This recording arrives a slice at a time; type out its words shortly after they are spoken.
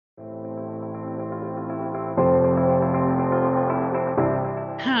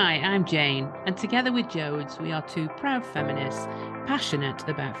Hi, I'm Jane, and together with Jodes, we are two proud feminists passionate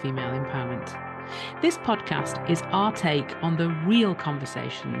about female empowerment. This podcast is our take on the real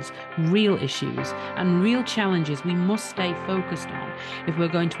conversations, real issues, and real challenges we must stay focused on if we're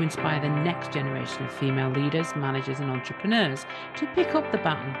going to inspire the next generation of female leaders, managers, and entrepreneurs to pick up the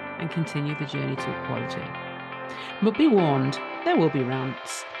baton and continue the journey to equality. But be warned, there will be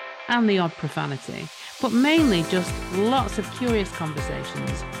rants and the odd profanity, but mainly just lots of curious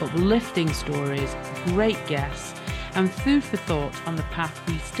conversations, uplifting stories, great guests, and food for thought on the path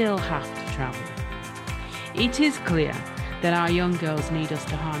we still have to travel. It is clear that our young girls need us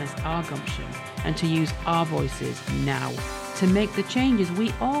to harness our gumption and to use our voices now to make the changes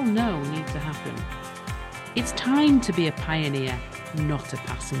we all know need to happen. It's time to be a pioneer, not a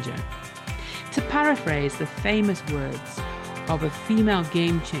passenger. To paraphrase the famous words of a female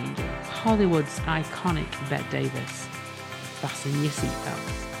game changer, Hollywood's iconic Bette Davis, fasten your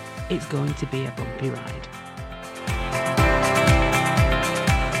seatbelts. It's going to be a bumpy ride.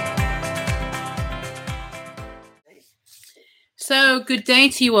 So, good day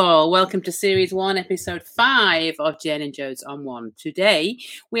to you all. Welcome to Series 1, Episode 5 of Jane and Jodes on One. Today,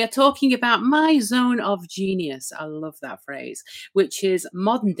 we are talking about my zone of genius. I love that phrase, which is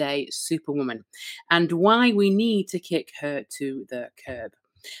modern day Superwoman, and why we need to kick her to the curb.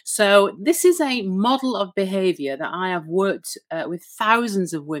 So this is a model of behaviour that I have worked with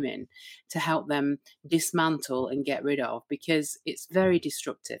thousands of women to help them dismantle and get rid of, because it's very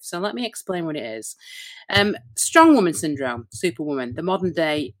destructive. So let me explain what it is. Strong woman syndrome, Superwoman, the modern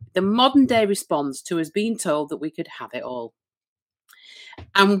day response to us being told that we could have it all.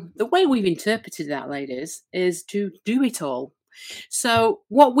 And the way we've interpreted that, ladies, is to do it all. So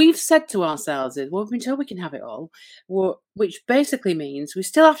what we've said to ourselves is, well, we've been told we can have it all, which basically means we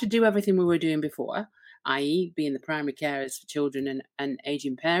still have to do everything we were doing before, i.e. being the primary carers for children and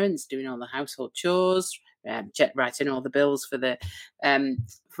aging parents, doing all the household chores, writing all the bills for the,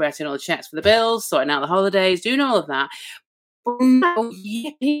 writing all the checks for the bills, sorting out the holidays, doing all of that. But now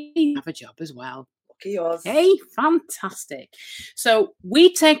you have a job as well. Yours. Hey, fantastic. So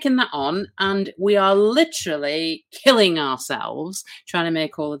we've taken that on and we are literally killing ourselves trying to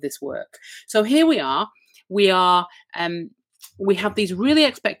make all of this work. So here we are. We have these really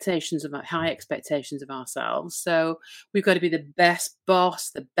high expectations of ourselves. So we've got to be the best boss,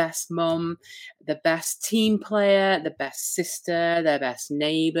 the best mum, the best team player, the best sister, the best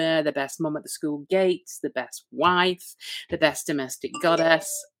neighbour, the best mum at the school gates, the best wife, the best domestic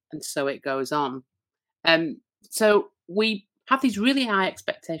goddess, and so it goes on. So we have these really high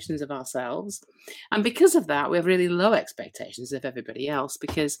expectations of ourselves. And because of that, we have really low expectations of everybody else,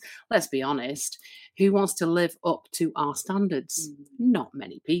 because let's be honest, who wants to live up to our standards? Not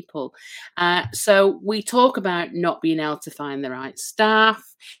many people. So we talk about not being able to find the right staff.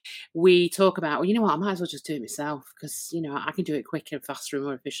 We talk about, well, you know what, I might as well just do it myself because, you know, I can do it quicker, faster and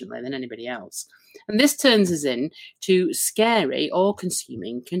more efficiently than anybody else. And this turns us into scary,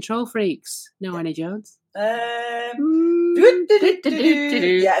 all-consuming control freaks. Know any, Jodes? Yeah,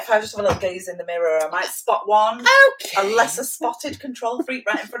 if I just have a little gaze in the mirror, I might spot one. Okay. A lesser spotted control freak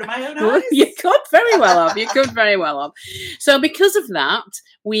right in front of my own eyes. You could very well have. You could very well have. So because of that,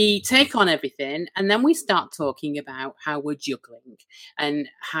 we take on everything and then we start talking about how we're juggling and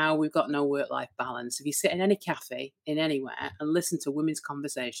how we've got no work-life balance. If you sit in any cafe in anywhere and listen to women's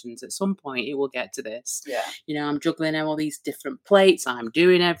conversations, at some point it will get to this. Yeah. You know, I'm juggling all these different plates. I'm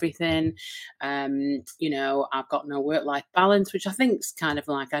doing everything. You know, I've got no work-life balance, which I think is kind of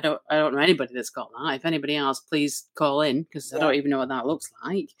like, I don't know anybody that's got that. If anybody else, please call in, because I don't even know what that looks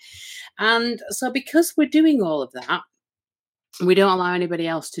like. And so because we're doing all of that, we don't allow anybody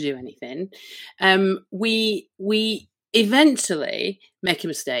else to do anything. We eventually make a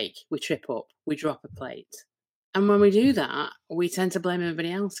mistake. We trip up, we drop a plate. And when we do that, we tend to blame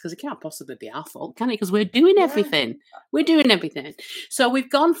everybody else, because it can't possibly be our fault, can it? Because we're doing everything. We're doing everything. So we've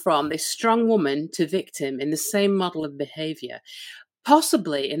gone from this strong woman to victim in the same model of behaviour,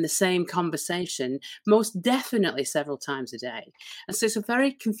 possibly in the same conversation, most definitely several times a day. And so it's a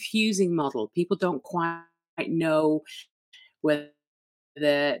very confusing model. People don't quite know whether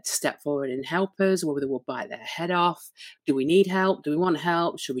to step forward and help us, or whether we'll bite their head off. Do we need help? Do we want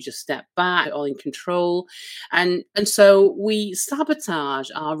help? Should we just step back, all in control? And so we sabotage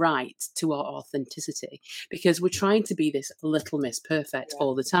our right to our authenticity, because we're trying to be this little Miss Perfect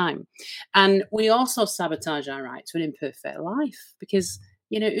all the time. And we also sabotage our right to an imperfect life, because,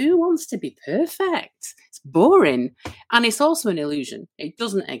 you know, who wants to be perfect? It's boring. And it's also an illusion. It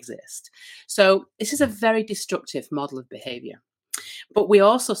doesn't exist. So this is a very destructive model of behaviour. But we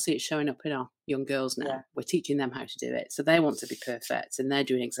also see it showing up in our young girls now. Yeah. We're teaching them how to do it. So they want to be perfect and they're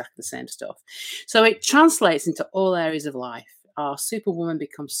doing exactly the same stuff. So it translates into all areas of life. Our superwoman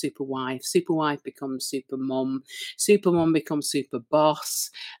becomes super wife becomes super mum becomes super boss.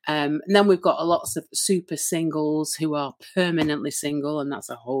 And then we've got lots of super singles who are permanently single, and that's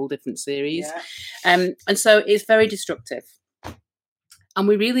a whole different series. Yeah. And so it's very destructive. And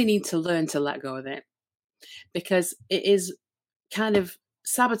we really need to learn to let go of it, because it is kind of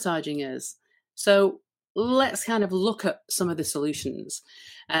sabotaging us. So let's kind of look at some of the solutions.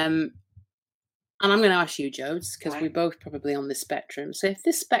 And I'm going to ask you, Jodes, because we're both probably on this spectrum. So if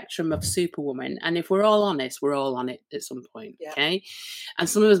this spectrum of Superwoman, and if we're all honest, we're all on it at some point, okay? And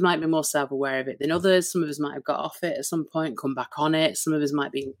some of us might be more self-aware of it than others. Some of us might have got off it at some point, come back on it. Some of us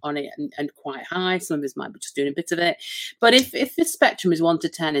might be on it and quite high. Some of us might be just doing a bit of it. But if this spectrum is 1 to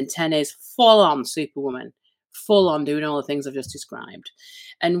 10, and 10 is full-on Superwoman, full on doing all the things I've just described,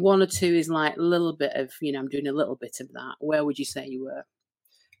 and 1 or 2 is like a little bit of, I'm doing a little bit of that, where would you say you were?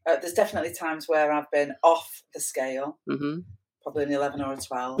 There's definitely times where I've been off the scale, Mm-hmm. probably an 11 or a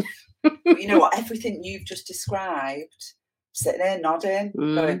 12. But you know what? Everything you've just described, sitting there nodding,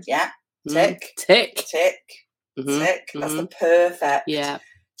 going, yeah, tick, tick, tick, mm-hmm. tick. That's the perfect yeah.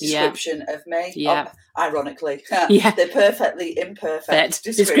 description of me. Yeah. Ironically, yeah. the perfectly imperfect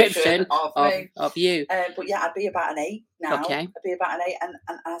description of me. Of you. But yeah, I'd be about an 8 now. Okay. I'd be about an 8,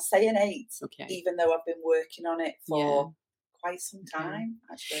 and I say an 8, even though I've been working on it for quite some time,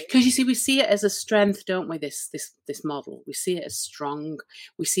 actually. Because you see, we see it as a strength, don't we? This model, we see it as strong.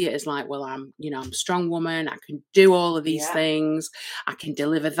 We see it as like, well, I'm a strong woman. I can do all of these things. I can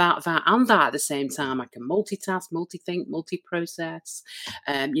deliver that, and that at the same time. I can multitask, multi-think, multi-process.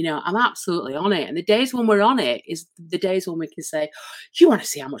 I'm absolutely on it. And the days when we're on it is the days when we can say, "You want to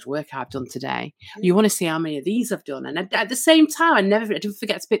see how much work I've done today? You want to see how many of these I've done?" And at the same time, I didn't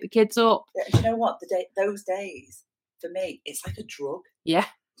forget to pick the kids up. Yeah, do you know what? Those days, for me, it's like a drug. Yeah.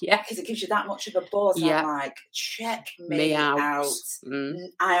 Because it gives you that much of a buzz. Yeah. I'm like, check me out.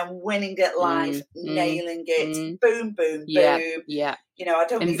 I am winning at life, nailing it. Boom, boom, boom. Yeah. I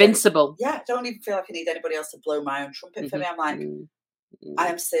don't invincible. I don't even feel like I need anybody else to blow my own trumpet for me. I'm like, I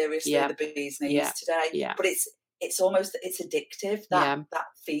am seriously the bee's knees today. Yeah. But it's almost, it's addictive, that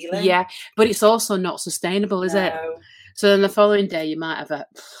feeling. Yeah, but it's also not sustainable, is it? So then the following day you might have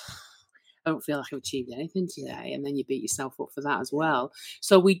I don't feel like I've achieved anything today. And then you beat yourself up for that as well.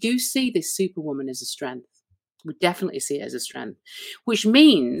 So we do see this Superwoman as a strength. We definitely see it as a strength, which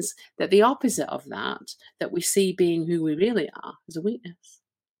means that the opposite of that we see being who we really are, is a weakness.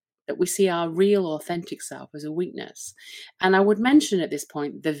 That we see our real, authentic self as a weakness. And I would mention at this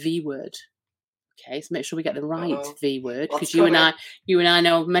point the V word. Okay, so make sure we get the right V word, because you and I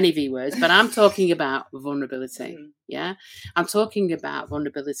know many V words, but I'm talking about vulnerability. Yeah, I'm talking about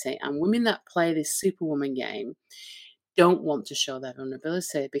vulnerability, and women that play this Superwoman game don't want to show their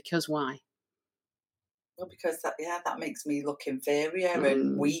vulnerability, because why? Well, because that makes me look inferior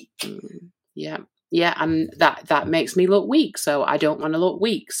and weak. Yeah, and that makes me look weak, so I don't want to look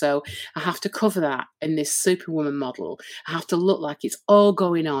weak. So I have to cover that in this Superwoman model. I have to look like it's all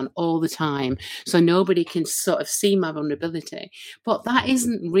going on all the time, so nobody can sort of see my vulnerability. But that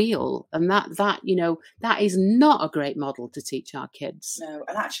isn't real, and that is not a great model to teach our kids. No,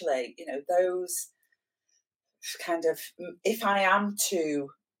 and actually, those kind of, if I am to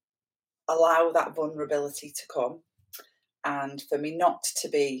allow that vulnerability to come, and for me not to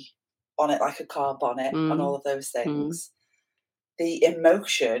be on it like a car bonnet and all of those things, the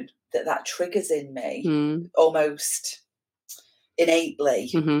emotion that triggers in me almost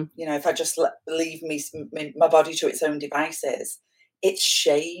innately, if I just leave my body to its own devices, it's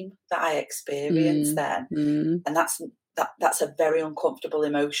shame that I experience then, and that's a very uncomfortable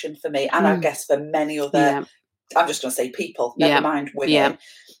emotion for me, and I guess for many other I'm just going to say people, never mind women.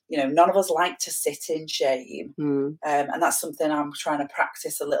 None of us like to sit in shame. And that's something I'm trying to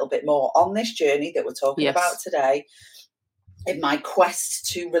practice a little bit more on this journey that we're talking about today, in my quest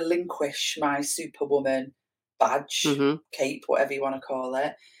to relinquish my Superwoman badge, cape, whatever you want to call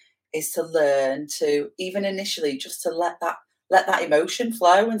it, is to learn to, even initially, just to let that emotion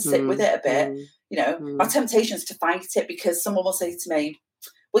flow and sit with it a bit. My temptation is to fight it, because someone will say to me,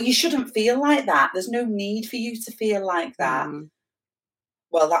 well, you shouldn't feel like that. There's no need for you to feel like that.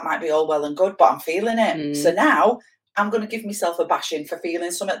 Well, that might be all well and good, but I'm feeling it. So now I'm going to give myself a bashing for feeling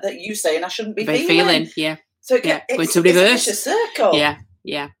something that you saying I shouldn't be feeling. Yeah. So it's a vicious circle. Yeah.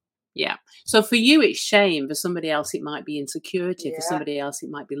 Yeah. So for you, it's shame. For somebody else, it might be insecurity. For Yeah. somebody else, it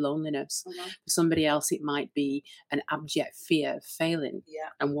might be loneliness. Mhm. For somebody else, it might be an abject fear of failing Yeah.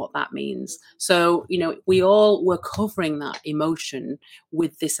 and what that means. Mhm. So, you know, we all were covering that emotion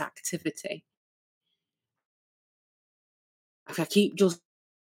with this activity. If I keep just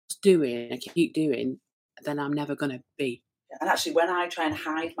doing, I keep doing, then I'm never going to be. And actually, when I try and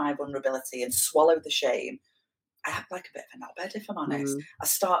hide my vulnerability and swallow the shame, I act like a bit of a knobhead, if I'm honest. Mm, I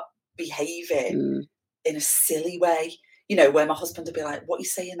start behaving mm, in a silly way, you know, where my husband will be like, "What are you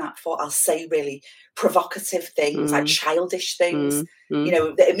saying that for?" I'll say really provocative things, like mm, childish things. mm, mm, You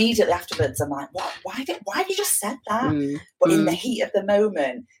know, that immediately afterwards, I'm like, "What? Why have you just said that?" mm, But in the mm. heat of the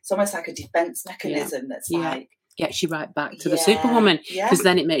moment, it's almost like a defense Yeah. mechanism that's Yeah. like, Gets you right back to the yeah, Superwoman, yeah, because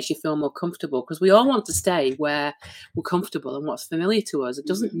then it makes you feel more comfortable, because we all want to stay where we're comfortable and what's familiar to us. It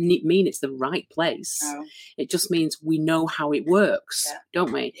doesn't mean it's the right place. no, It just means we know how it works, yeah,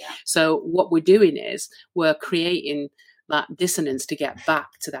 don't we? yeah, So what we're doing is we're creating that dissonance to get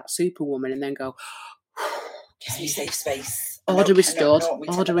back to that Superwoman and then go, gives me okay, safe space. order I restored, know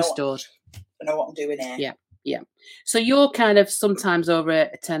what order restored. I know what I'm doing here. Yeah, yeah. So you're kind of sometimes over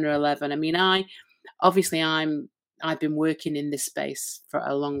a 10 or 11. I mean, obviously I've been working in this space for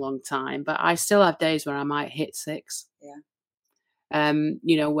a long, long time, but I still have days where I might hit 6. Yeah.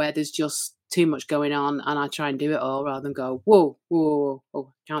 You know, where there's just too much going on, and I try and do it all rather than go, whoa, whoa,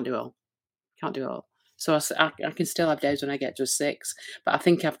 whoa, can't do it all, can't do it all. So I can still have days when I get to a 6, but I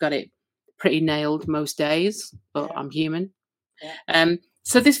think I've got it pretty nailed most days. But Yeah. I'm human. Yeah.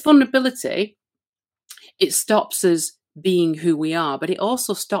 So this vulnerability, it stops us being who we are, but it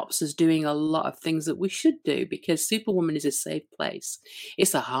also stops us doing a lot of things that we should do, because Superwoman is a safe place.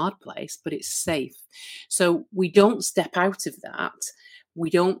 It's a hard place, but it's safe. So we don't step out of that. We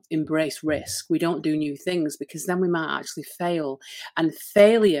don't embrace risk. We don't do new things, because then we might actually fail. And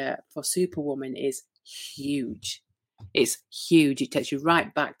failure for Superwoman is huge. It's huge. It takes you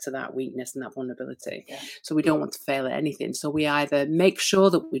right back to that weakness and that vulnerability. Yeah. So we don't want to fail at anything. So we either make sure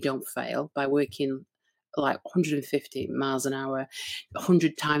that we don't fail by working like 150 miles an hour,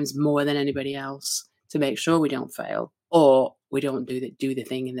 100 times more than anybody else to make sure we don't fail, or we don't do the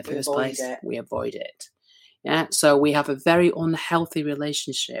thing in the first place. We avoid it. Yeah. So we have a very unhealthy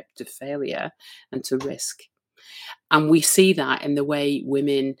relationship to failure and to risk. And we see that in the way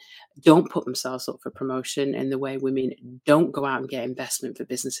women don't put themselves up for promotion, in the way women don't go out and get investment for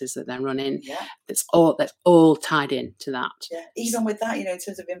businesses that they're running. Yeah. That's all tied into that. Yeah. Even with that, you know, in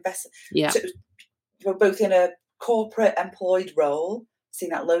terms of investment. Yeah. We're both in a corporate employed role, seen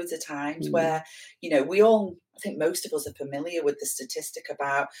that loads of times where, you know, I think most of us are familiar with the statistic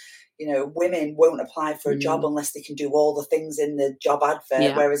about, you know, women won't apply for a job unless they can do all the things in the job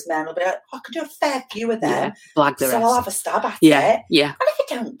advert, whereas men will be like, I can do a fair few of them, so I'll have a stab at it. Yeah. And if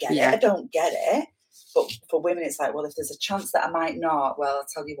I don't get it, I don't get it. But for women, it's like, well, if there's a chance that I might not, well, I'll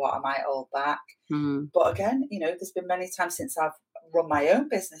tell you what, I might hold back. But again, you know, there's been many times since I've run my own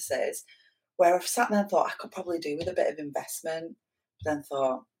businesses where I've sat there and thought I could probably do with a bit of investment, but then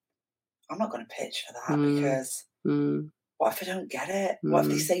thought, I'm not going to pitch for that because what if I don't get it? What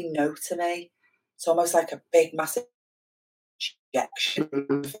if they say no to me? It's almost like a big, massive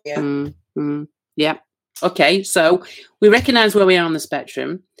rejection. Yeah. Okay, so we recognise where we are on the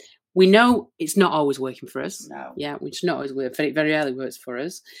spectrum. We know it's not always working for us. No. Yeah, which not always works. Very rarely works for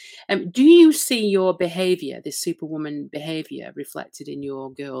us. Do you see your behaviour, this Superwoman behaviour, reflected in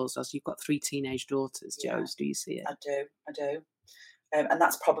your girls? As you've got 3 teenage daughters, Joes, do you see it? I do. And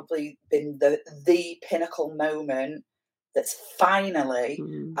that's probably been the pinnacle moment that's finally,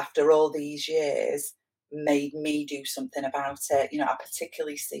 after all these years, made me do something about it. You know, I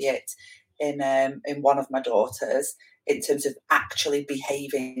particularly see it in one of my daughters in terms of actually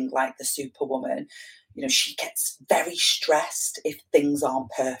behaving like the Superwoman. You know, she gets very stressed if things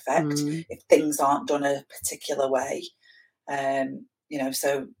aren't perfect, if things aren't done a particular way. You know,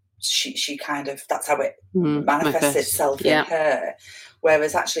 so she kind of, that's how it manifests itself in her.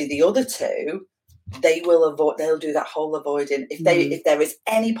 Whereas actually the other two, they'll do that whole avoiding. If there is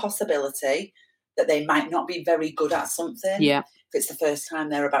any possibility that they might not be very good at something, if it's the first time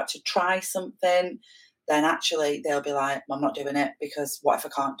they're about to try something, then actually they'll be like, well, I'm not doing it because what if I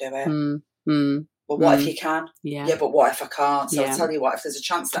can't do it? Well, what if you can? Yeah, but what if I can't? So I'll tell you what, if there's a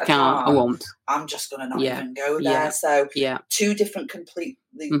chance that I can't, I won't. I'm just going to not even go there. So 2 different completely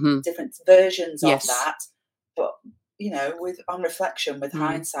different versions of that. But, you know, on reflection, with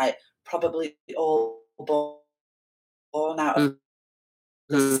hindsight, probably all born out of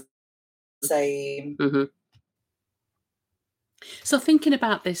the same. So thinking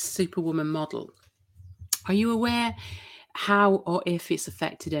about this Superwoman model, are you aware how or if it's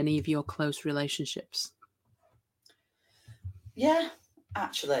affected any of your close relationships. Yeah,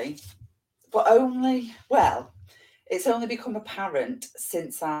 actually. But it's only become apparent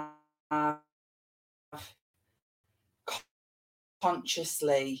since I've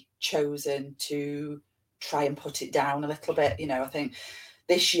consciously chosen to try and put it down a little bit. I think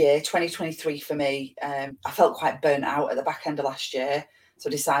this year, 2023 for me, I felt quite burnt out at the back end of last year. So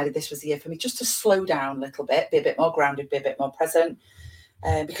I decided this was the year for me just to slow down a little bit, be a bit more grounded, be a bit more present.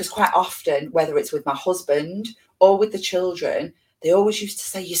 Because quite often, whether it's with my husband or with the children, they always used to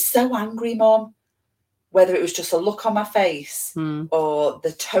say, "You're so angry, Mum." Whether it was just a look on my face or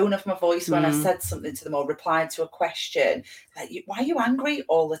the tone of my voice when I said something to them or replied to a question, like, "Why are you angry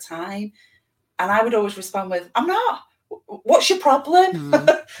all the time?" And I would always respond with, "I'm not. What's your problem?"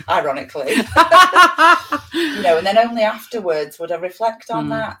 Ironically. And then only afterwards would I reflect on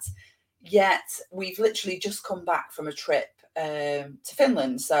that. Yet we've literally just come back from a trip to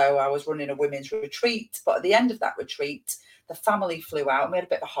Finland. So I was running a women's retreat, but at the end of that retreat, the family flew out and we had a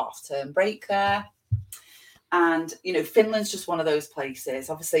bit of a half-term break there. And, Finland's just one of those places.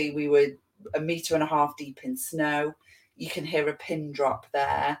 Obviously, we were 1.5 meters deep in snow. You can hear a pin drop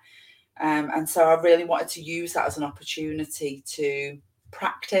there. And so I really wanted to use that as an opportunity to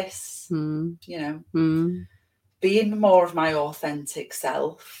practice, being more of my authentic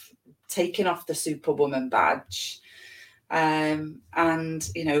self, taking off the Superwoman badge. And,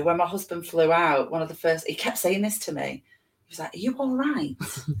 when my husband flew out, one of the first, he kept saying this to me. He was like, "Are you all right?"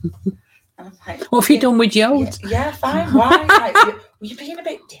 And I'm like, "What have you done with Jones?" Yeah, fine. Why? Like, you're being a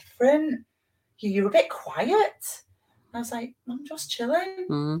bit different. You're a bit quiet. I was like, "I'm just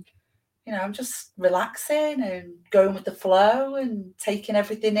chilling. I'm just relaxing and going with the flow and taking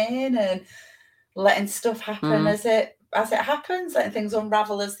everything in and letting stuff happen as it happens, letting things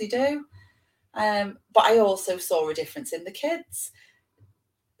unravel as they do." But I also saw a difference in the kids.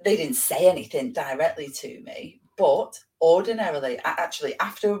 They didn't say anything directly to me, but ordinarily, actually,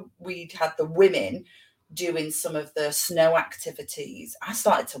 after we'd had the women doing some of the snow activities, I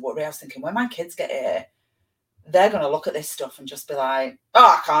started to worry. I was thinking, when my kids get here, they're going to look at this stuff and just be like, "Oh,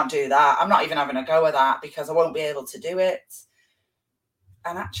 I can't do that. I'm not even having a go at that because I won't be able to do it."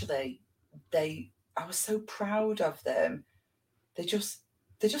 And actually, I was so proud of them. They just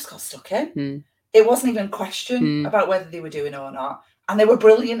got stuck in. It wasn't even a question about whether they were doing it or not. And they were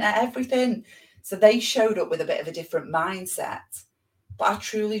brilliant at everything. So they showed up with a bit of a different mindset. But I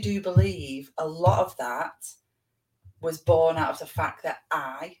truly do believe a lot of that was born out of the fact that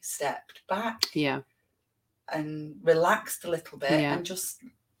I stepped back. Yeah. And relaxed a little bit and just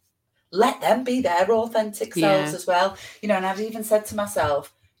let them be their authentic selves as well. And I've even said to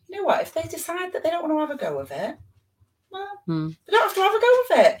myself, you know what, if they decide that they don't want to have a go of it, well, they don't have to have a go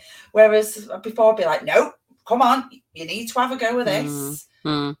of it. Whereas before I'd be like, "No, come on, you need to have a go of this."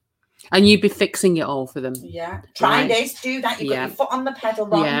 And you'd be fixing it all for them. Yeah. Try this, do that. You've got your foot on the pedal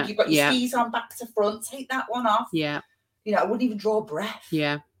wrong. You've got your skis on back to front. Take that one off. Yeah. I wouldn't even draw breath.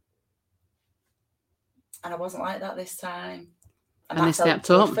 Yeah. And I wasn't like that this time. And that they felt stepped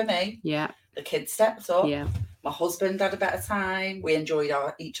good up for me. Yeah. The kids stepped up. Yeah. My husband had a better time. We enjoyed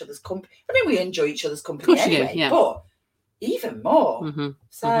each other's company. I mean, we enjoy each other's company anyway, but even more.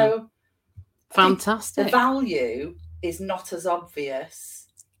 So fantastic. The value is not as obvious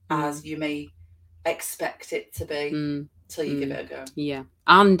as you may expect it to be till you give it a go. Yeah.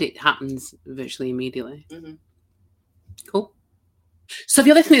 And it happens virtually immediately. Cool. So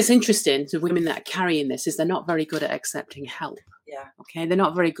the other thing that's interesting to women that are carrying this is they're not very good at accepting help. Yeah. Okay. They're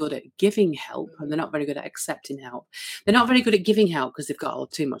not very good at giving help and they're not very good at accepting help. They're not very good at giving help because they've got all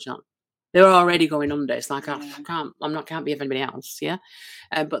too much on. They're already going under. It's like, I can't be everybody else. Yeah.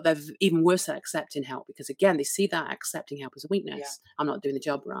 But they're even worse at accepting help because again, they see that accepting help as a weakness. Yeah. I'm not doing the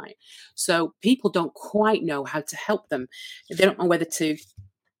job right. So people don't quite know how to help them. They don't know whether to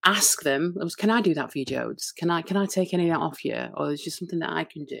ask them, "Can I do that for you, Jodes? Can I take any of that off you? Or is just something that I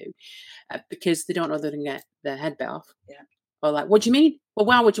can do?" Because they don't know they're going to get their head bit off. Yeah. Or like, "What do you mean? Well,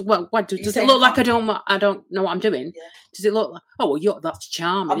 why would you? What does it look like? I don't know what I'm doing. Yeah. Does it look like? Oh, well, that's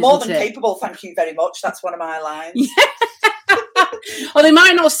charming. I'm more than capable. Thank you very much. That's one of my lines." Or they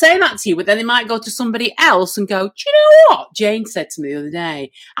might not say that to you, but then they might go to somebody else and go, "Do you know what Jane said to me the other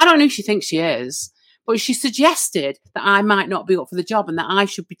day? I don't know who she thinks she is, but she suggested that I might not be up for the job and that I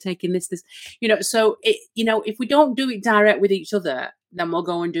should be taking this. So if we don't do it direct with each other, then we'll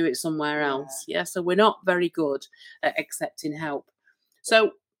go and do it somewhere else. Yeah. So we're not very good at accepting help.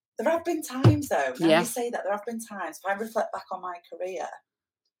 So there have been times though, now you say that, there have been times, if I reflect back on my career,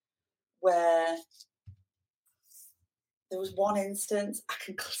 where there was one instance, I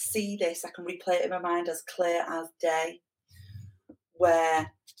can see this, I can replay it in my mind as clear as day.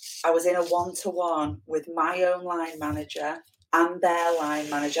 where I was in a one-to-one with my own line manager and their line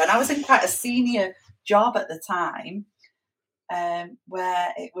manager. And I was in quite a senior job at the time,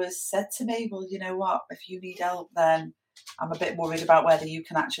 where it was said to me, well, you know what, if you need help, then I'm a bit worried about whether you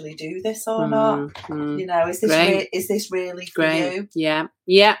can actually do this or not. You know, is this really for you? Yeah.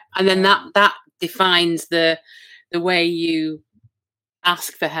 And then that defines the way you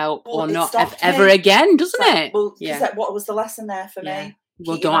ask for help or not ever again, doesn't it? Well, what was the lesson there for me?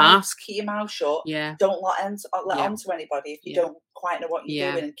 Well, don't ask. Keep your mouth shut. Yeah. Don't let on to anybody if you don't quite know what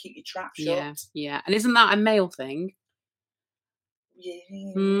you're doing, and keep your trap shut. Yeah. And isn't that a male thing?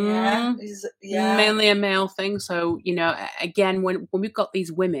 Mainly a male thing. So, you know, again, when we've got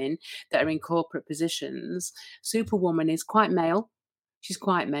these women that are in corporate positions, Superwoman is quite male. She's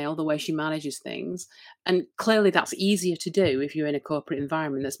quite male, the way she manages things. And clearly that's easier to do if you're in a corporate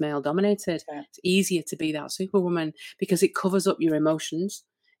environment that's male dominated. Yeah. It's easier to be that Superwoman because it covers up your emotions.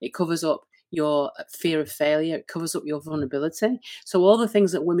 It covers up your fear of failure. It covers up your vulnerability. So all the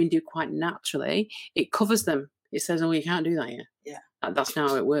things that women do quite naturally, it covers them. It says, oh, you can't do that here. Yeah. That's not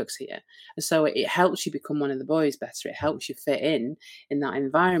how it works here. And so it helps you become one of the boys better. It helps you fit in that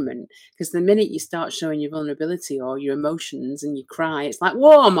environment. Because the minute you start showing your vulnerability or your emotions and you cry, it's like,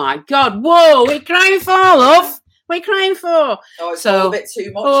 whoa, my God, whoa, what are you crying for, love? What are you crying for? Oh, it's all a bit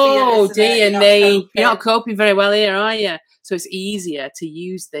too much for you, dear me. You're not coping very well here, are you? So it's easier to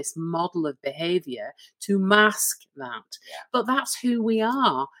use this model of behaviour to mask that. Yeah. But that's who we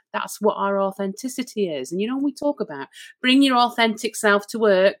are. That's what our authenticity is. And, you know, we talk about bring your authentic self to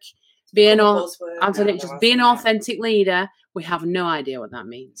work, be an authentic leader. We have no idea what that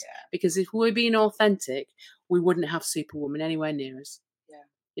means. Yeah. Because if we're being authentic, we wouldn't have Superwoman anywhere near us. Yeah.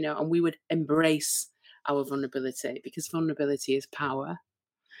 You know, and we would embrace our vulnerability because vulnerability is power.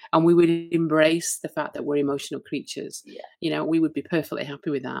 And we would embrace the fact that we're emotional creatures. Yeah. You know, we would be perfectly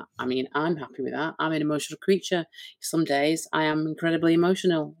happy with that. I mean, I'm happy with that. I'm an emotional creature. Some days I am incredibly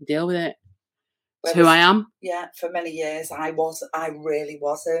emotional. Deal with it. It's who I am. Yeah, for many years I really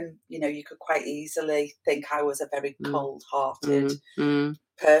wasn't. You know, you could quite easily think I was a very cold-hearted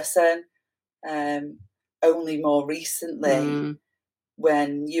person. Only more recently,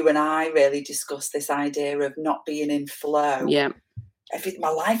 when you and I really discussed this idea of not being in flow. Yeah. My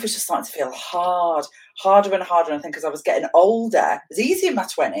life was just starting to feel harder and harder. And I think as I was getting older, it was easy in my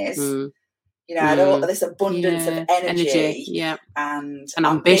 20s. You know, I had all this abundance of energy and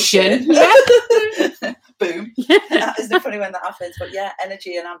ambition. Boom. That is the funny when that happens. But yeah,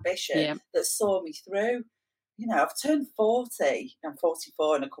 energy and ambition that saw me through. You know, I've turned 40. I'm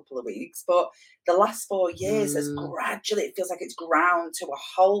 44 in a couple of weeks. But the last 4 years has gradually, it feels like it's ground to a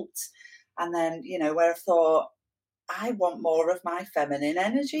halt. And then, you know, where I thought, I want more of my feminine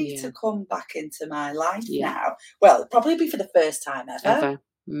energy to come back into my life now. Well, it'll probably be for the first time ever.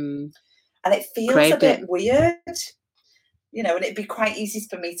 And it feels a bit weird, you know, and it'd be quite easy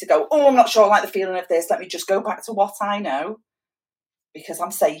for me to go, oh, I'm not sure I like the feeling of this. Let me just go back to what I know because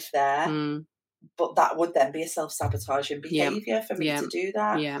I'm safe there. But that would then be a self-sabotaging behaviour for me to do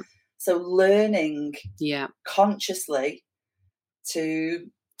that. Yeah. So learning consciously to...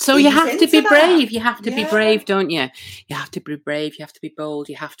 So you have to be brave. You have to be brave, don't you? You have to be brave. You have to be bold.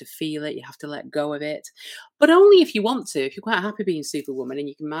 You have to feel it. You have to let go of it. But only if you want to. If you're quite happy being Superwoman and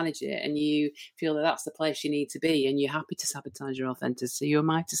you can manage it and you feel that that's the place you need to be and you're happy to sabotage your authenticity, who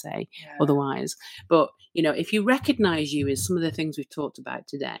am I to say otherwise? But, you know, if you recognise you in some of the things we've talked about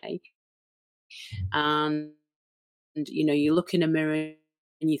today and you know, you look in a mirror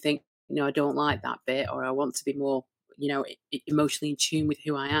and you think, you know, I don't like that bit or I want to be more, you know, emotionally in tune with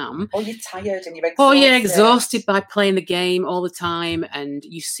who I am. Or you're tired and you're exhausted. Or you're exhausted by playing the game all the time and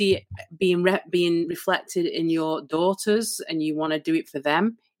you see it being reflected in your daughters and you want to do it for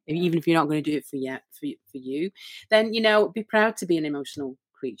them, even if you're not going to do it for you, then, you know, be proud to be an emotional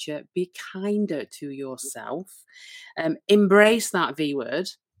creature. Be kinder to yourself. Embrace that V word.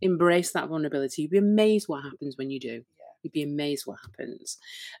 Embrace that vulnerability. You'd be amazed what happens when you do. You'd be amazed what happens.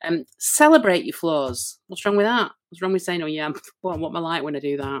 Celebrate your flaws. What's wrong with that? What's wrong with saying, oh, yeah, what am I like when I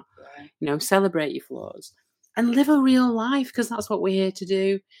do that? Right. You know, celebrate your flaws. And live a real life, because that's what we're here to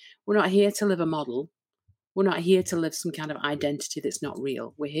do. We're not here to live a model. We're not here to live some kind of identity that's not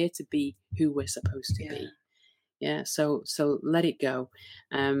real. We're here to be who we're supposed to be. Yeah, so let it go.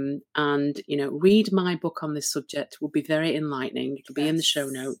 And, you know, read my book on this subject. It will be very enlightening. It'll be in the show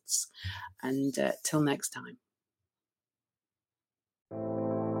notes. And till next time.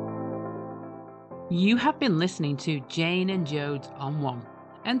 You have been listening to Jane and Jodes on One.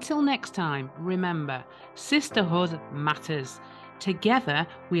 Until next time, remember, sisterhood matters. Together,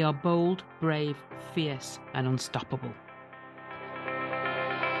 we are bold, brave, fierce, and unstoppable.